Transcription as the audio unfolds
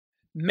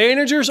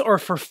Managers are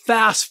for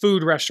fast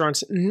food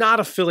restaurants, not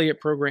affiliate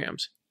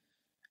programs.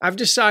 I've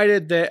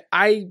decided that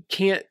I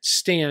can't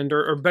stand,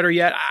 or better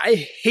yet,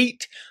 I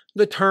hate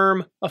the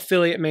term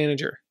affiliate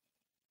manager.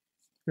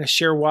 And I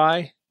share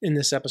why in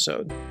this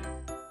episode.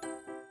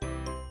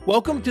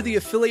 Welcome to the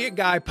Affiliate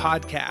Guy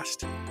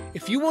podcast.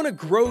 If you want to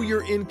grow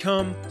your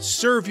income,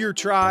 serve your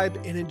tribe,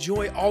 and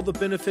enjoy all the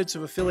benefits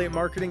of affiliate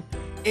marketing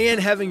and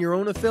having your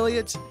own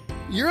affiliates,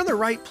 you're in the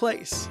right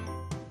place.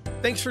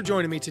 Thanks for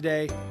joining me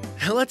today.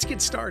 Now let's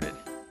get started.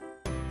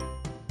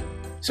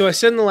 So I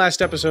said in the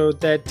last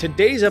episode that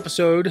today's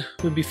episode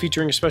would be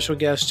featuring a special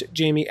guest,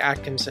 Jamie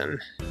Atkinson.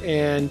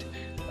 And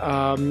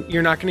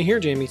you're not going to hear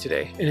Jamie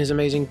today in his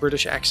amazing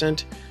British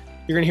accent.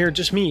 You're going to hear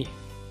just me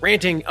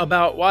ranting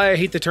about why I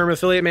hate the term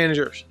affiliate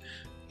managers.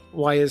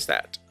 Why is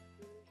that?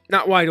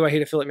 Not why do I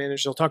hate affiliate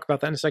managers. I'll talk about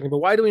that in a second. But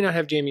why do we not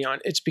have Jamie on?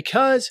 It's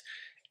because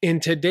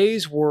in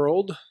today's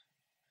world,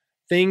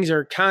 things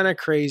are kind of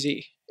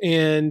crazy.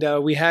 And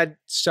we had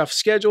stuff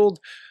scheduled,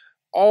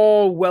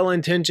 all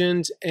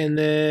well-intentioned, and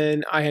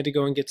then I had to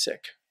go and get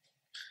sick.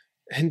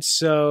 And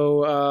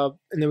so,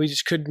 and then we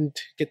just couldn't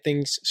get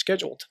things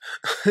scheduled.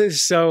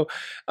 So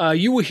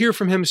you will hear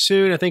from him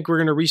soon. I think we're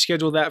going to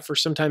reschedule that for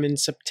sometime in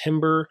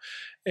September.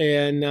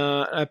 And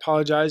I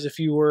apologize if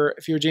you're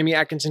a Jamie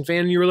Atkinson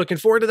fan and you were looking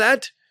forward to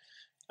that.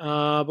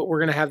 But we're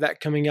going to have that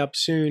coming up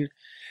soon.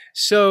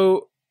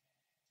 So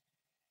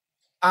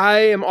I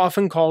am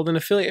often called an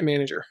affiliate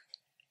manager,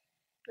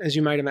 as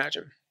you might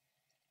imagine.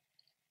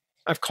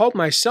 I've called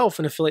myself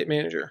an affiliate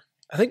manager.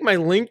 I think my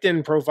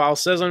LinkedIn profile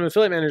says I'm an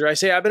affiliate manager. I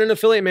say I've been an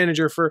affiliate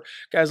manager for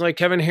guys like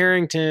Kevin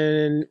Harrington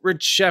and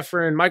Rich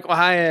Scheffer and Michael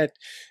Hyatt.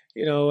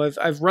 You know,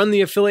 I've run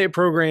the affiliate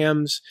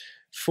programs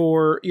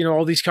for, you know,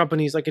 all these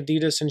companies like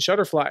Adidas and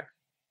Shutterfly.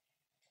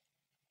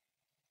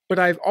 But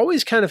I've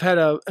always kind of had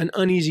an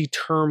uneasy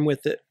term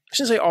with it. I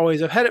shouldn't say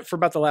always. I've had it for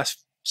about the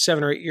last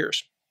 7 or 8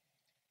 years.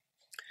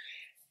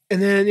 And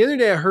then the other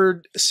day I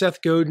heard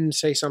Seth Godin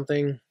say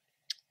something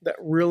that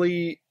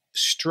really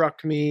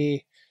struck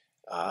me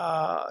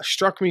to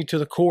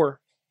the core.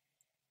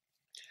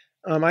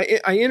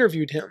 I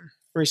interviewed him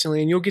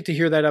recently, and you'll get to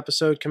hear that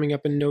episode coming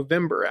up in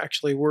November.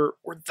 Actually, we're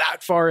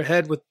that far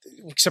ahead with,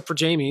 except for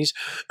Jamie's,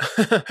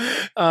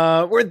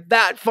 we're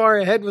that far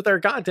ahead with our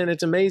content.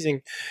 It's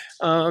amazing.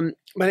 But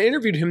I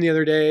interviewed him the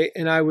other day,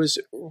 and I was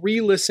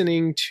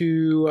re-listening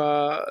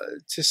to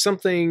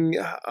something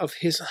of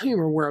his. I don't even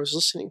remember where I was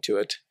listening to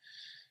it.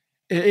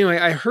 And anyway,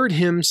 I heard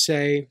him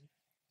say,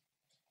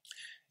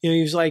 you know,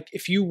 he was like,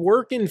 if you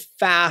work in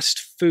fast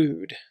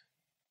food,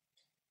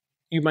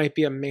 you might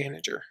be a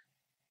manager.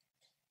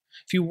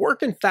 If you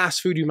work in fast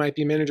food, you might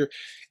be a manager.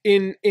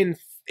 In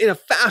a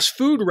fast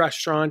food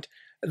restaurant,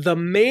 the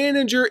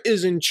manager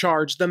is in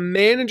charge. The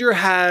manager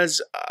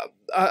has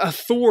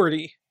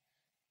authority.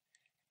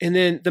 And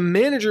then the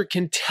manager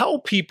can tell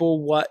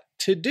people what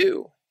to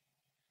do.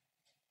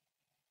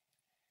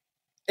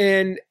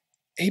 And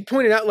he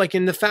pointed out, like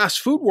in the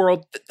fast food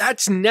world,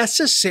 that's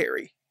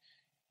necessary.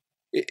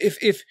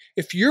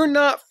 If you're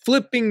not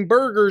flipping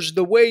burgers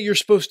the way you're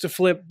supposed to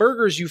flip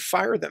burgers, you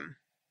fire them.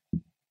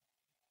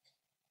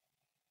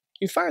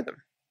 You fire them.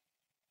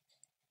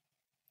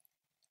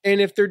 And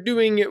if they're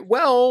doing it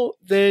well,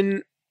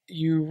 then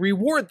you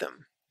reward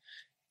them.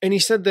 And he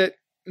said that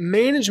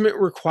management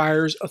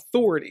requires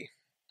authority.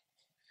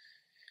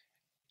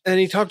 And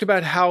he talked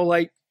about how,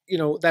 like, you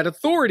know, that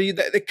authority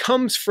that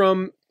comes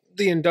from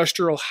the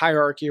industrial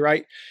hierarchy,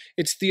 right?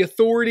 It's the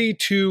authority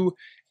to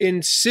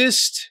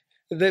insist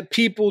that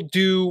people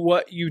do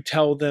what you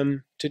tell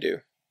them to do.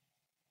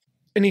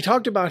 And he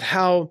talked about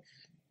how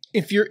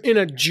if you're in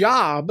a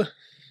job,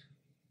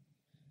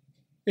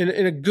 in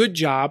a good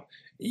job,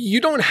 you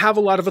don't have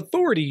a lot of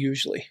authority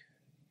usually.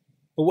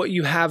 But what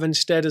you have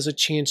instead is a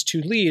chance to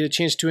lead, a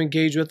chance to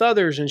engage with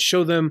others and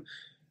show them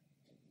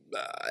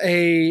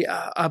a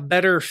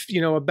better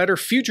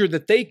future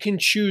that they can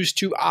choose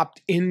to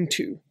opt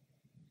into.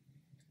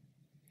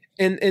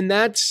 And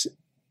that's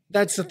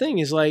the thing,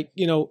 is like,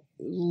 you know,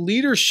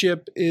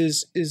 leadership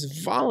is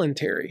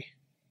voluntary.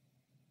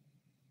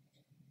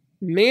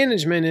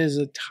 Management is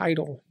a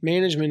title.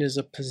 Management is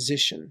a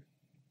position.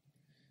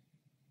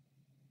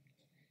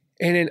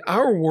 And in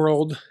our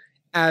world,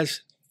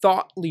 as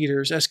thought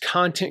leaders, as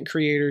content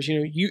creators, you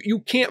know, you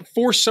can't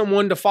force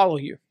someone to follow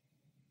you.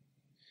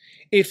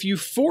 If you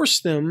force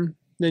them,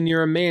 then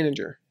you're a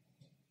manager.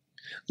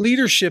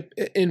 Leadership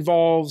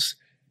involves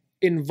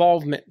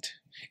involvement.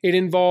 It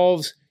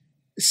involves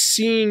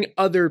seeing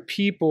other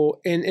people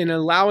and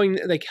allowing,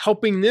 like,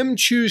 helping them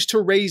choose to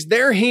raise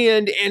their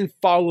hand and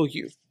follow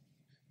you.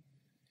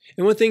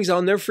 And one of the things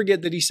I'll never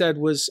forget that he said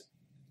was,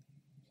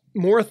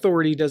 more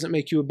authority doesn't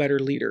make you a better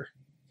leader.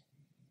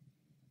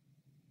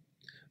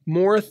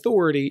 More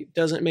authority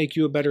doesn't make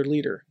you a better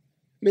leader.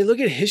 I mean, look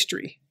at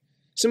history.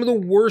 Some of the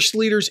worst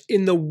leaders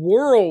in the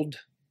world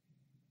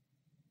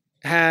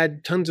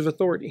had tons of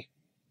authority.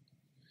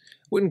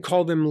 Wouldn't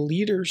call them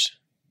leaders.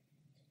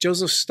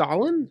 Joseph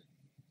Stalin,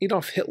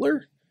 Adolf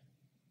Hitler,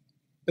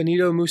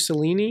 Benito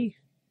Mussolini.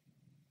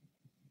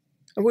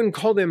 I wouldn't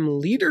call them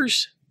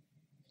leaders.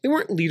 They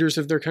weren't leaders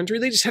of their country.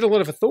 They just had a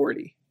lot of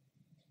authority.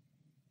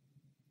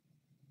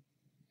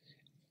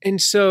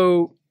 And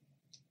so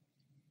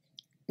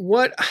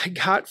what I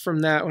got from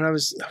that when I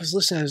was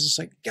listening, I was just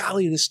like,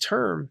 golly, this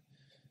term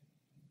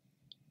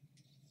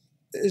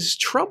is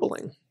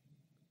troubling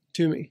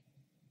to me.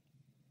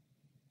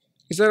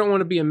 Because I don't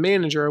want to be a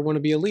manager. I want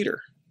to be a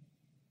leader.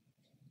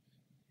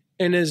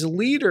 And as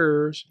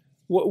leaders,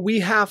 what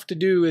we have to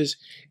do is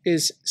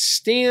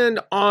stand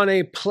on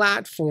a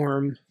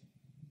platform,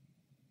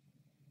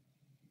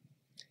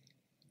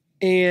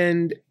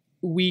 and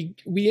we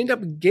end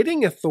up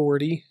getting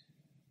authority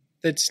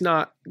that's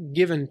not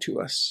given to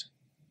us,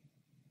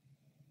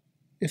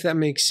 if that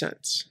makes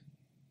sense.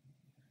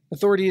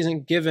 Authority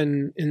isn't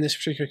given in this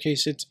particular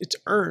case, it's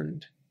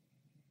earned.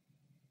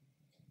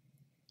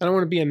 I don't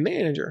want to be a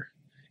manager.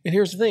 And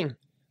here's the thing.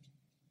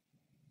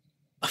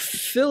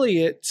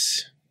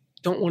 Affiliates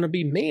don't want to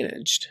be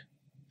managed.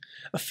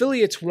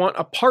 Affiliates want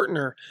a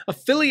partner.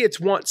 Affiliates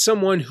want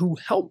someone who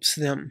helps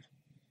them.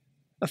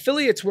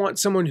 Affiliates want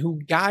someone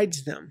who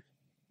guides them.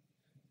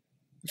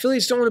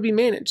 Affiliates don't want to be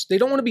managed. They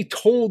don't want to be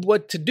told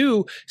what to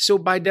do, so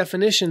by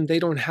definition, they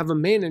don't have a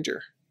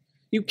manager.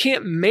 You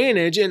can't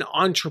manage an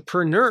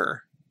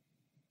entrepreneur.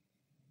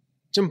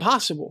 It's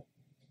impossible.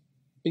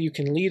 But you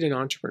can lead an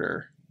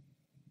entrepreneur.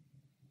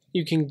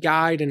 You can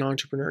guide an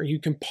entrepreneur. You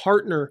can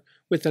partner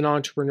with an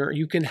entrepreneur.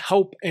 You can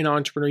help an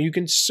entrepreneur. You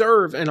can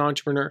serve an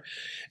entrepreneur.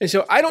 And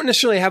so I don't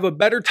necessarily have a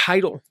better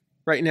title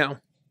right now.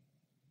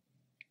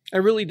 I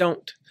really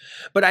don't.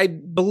 But I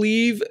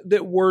believe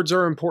that words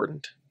are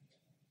important.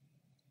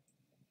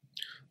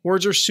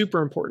 Words are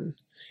super important.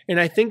 And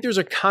I think there's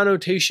a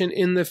connotation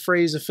in the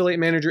phrase affiliate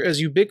manager,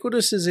 as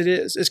ubiquitous as it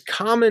is, as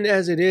common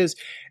as it is,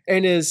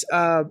 and as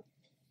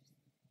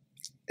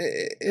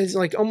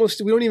like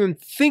almost, we don't even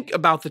think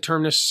about the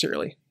term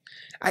necessarily.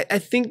 I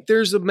think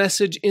there's a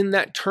message in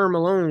that term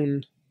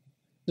alone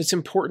that's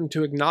important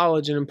to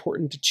acknowledge and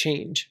important to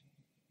change.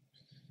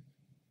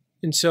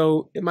 And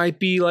so it might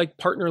be like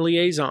partner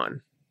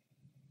liaison.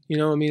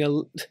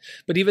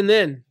 But even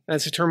then,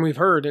 that's a term we've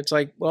heard. It's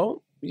like,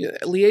 well,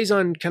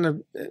 liaison, kind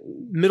of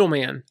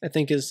middleman, I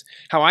think is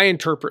how I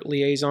interpret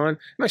liaison.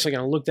 I'm actually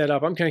going to look that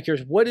up. I'm kind of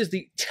curious. What is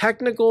the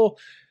technical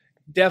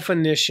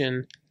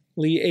definition?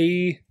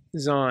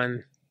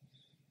 Liaison.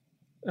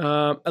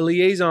 A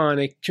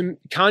liaison,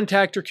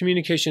 contact or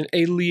communication,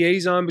 a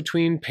liaison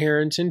between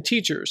parents and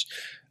teachers.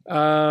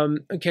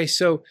 Okay,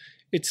 so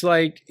it's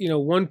like,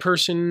 one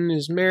person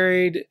is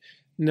married.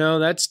 No,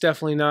 that's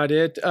definitely not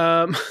it.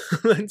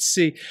 Let's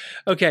see.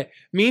 Okay,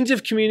 means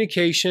of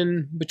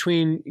communication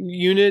between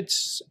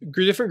units,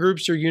 different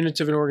groups or units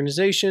of an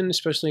organization,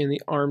 especially in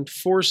the armed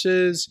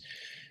forces.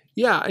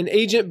 Yeah, an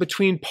agent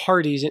between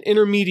parties, an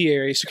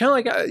intermediary. So kind of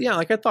like,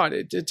 like I thought,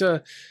 it's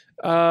a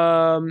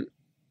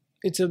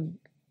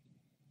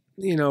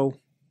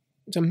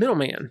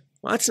middleman.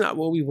 Well, that's not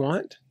what we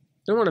want.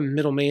 I don't want a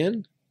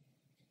middleman.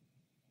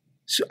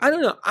 So I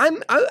don't know.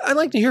 I'd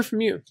like to hear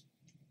from you.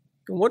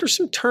 What are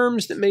some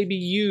terms that maybe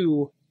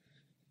you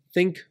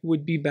think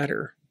would be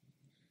better?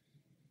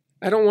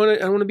 I don't want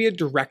to be a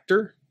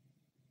director.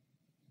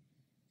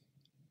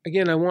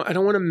 Again, I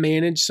don't want to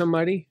manage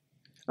somebody.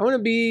 I want to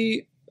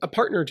be a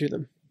partner to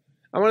them.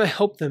 I want to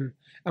help them.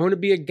 I want to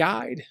be a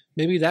guide.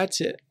 Maybe that's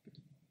it.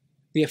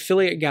 The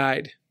affiliate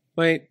guide.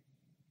 Wait.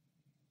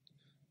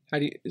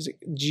 Is it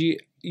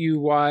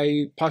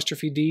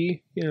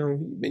GUY''D?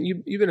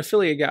 You've been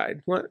affiliate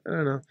guide. What? I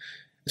don't know.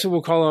 That's what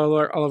we'll call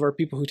all of our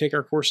people who take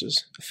our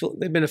courses.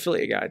 They've been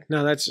affiliate guide.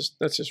 No, that's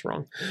just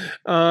wrong.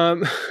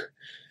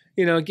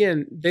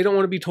 Again, they don't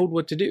want to be told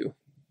what to do.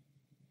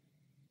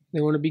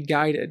 They want to be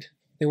guided.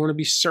 They want to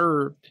be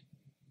served.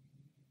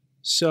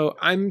 So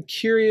I'm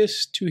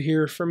curious to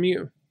hear from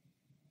you.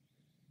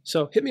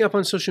 So hit me up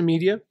on social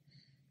media.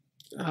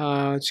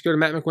 Just go to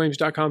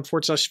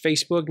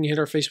mattmcwilliams.com/Facebook and you hit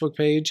our Facebook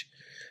page.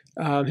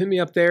 Hit me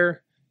up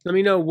there. Let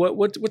me know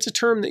what's a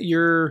term that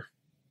you're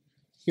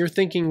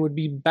thinking would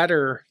be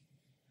better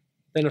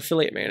than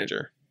affiliate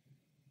manager.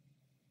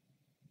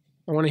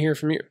 I want to hear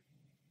from you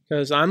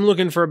because I'm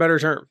looking for a better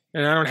term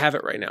and I don't have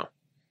it right now.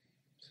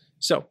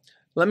 So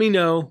let me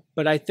know.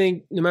 But I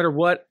think no matter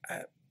what,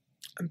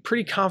 I'm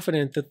pretty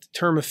confident that the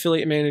term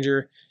affiliate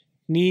manager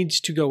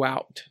needs to go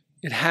out.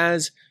 It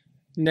has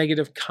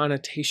negative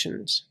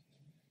connotations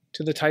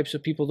to the types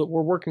of people that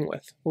we're working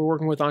with. We're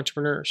working with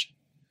entrepreneurs,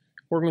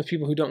 working with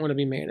people who don't want to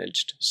be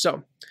managed.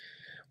 So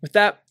with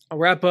that, I'll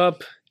wrap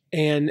up.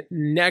 And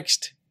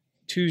next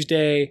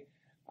Tuesday,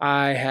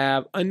 I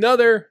have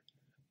another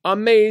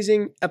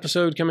amazing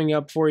episode coming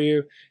up for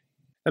you.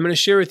 I'm going to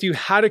share with you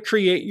how to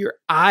create your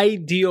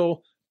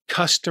ideal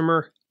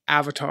customer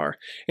avatar.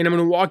 And I'm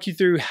going to walk you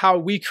through how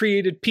we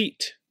created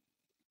Pete.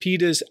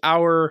 Pete is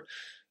our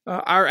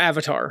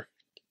avatar.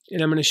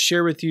 And I'm going to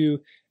share with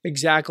you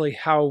exactly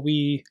how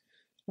we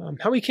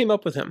came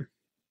up with him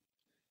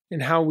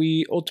and how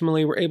we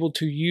ultimately were able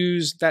to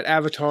use that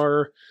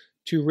avatar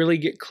to really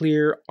get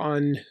clear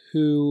on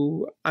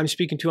who I'm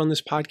speaking to on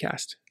this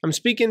podcast. I'm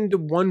speaking to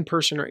one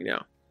person right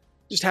now.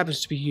 It just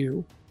happens to be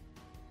you.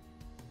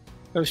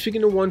 I was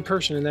speaking to one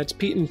person, and that's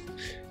Pete. And,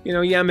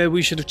 maybe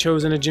we should have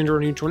chosen a gender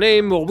neutral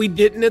name. Well, we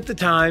didn't at the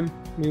time.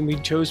 I mean, we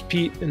chose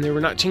Pete, and they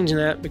were not changing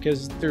that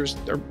because there's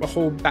a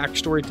whole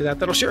backstory to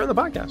that I'll share on the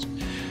podcast.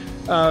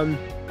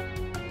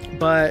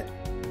 But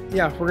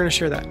yeah, we're going to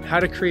share that. How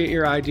to create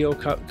your ideal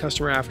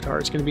customer avatar.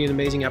 It's going to be an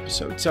amazing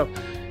episode. So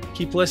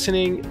keep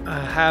listening.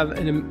 I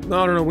don't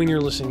know when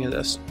you're listening to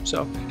this.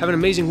 So have an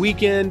amazing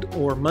weekend,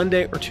 or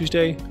Monday or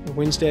Tuesday or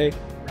Wednesday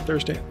or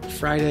Thursday or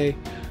Friday,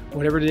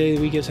 whatever day of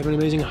the week is. Have an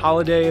amazing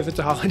holiday if it's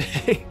a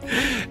holiday.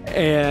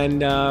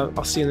 And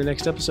I'll see you in the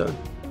next episode.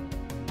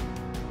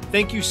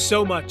 Thank you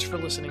so much for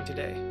listening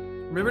today.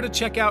 Remember to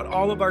check out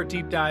all of our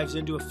deep dives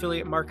into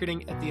affiliate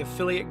marketing at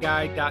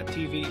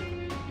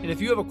theaffiliateguide.tv. And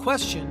if you have a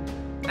question,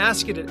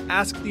 ask it at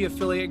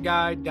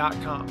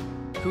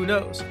asktheaffiliateguide.com. Who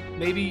knows?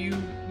 Maybe you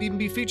even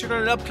be featured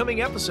on an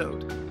upcoming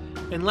episode.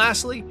 And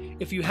lastly,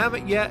 if you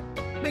haven't yet,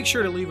 make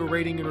sure to leave a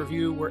rating and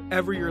review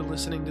wherever you're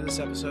listening to this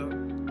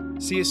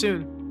episode. See you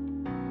soon.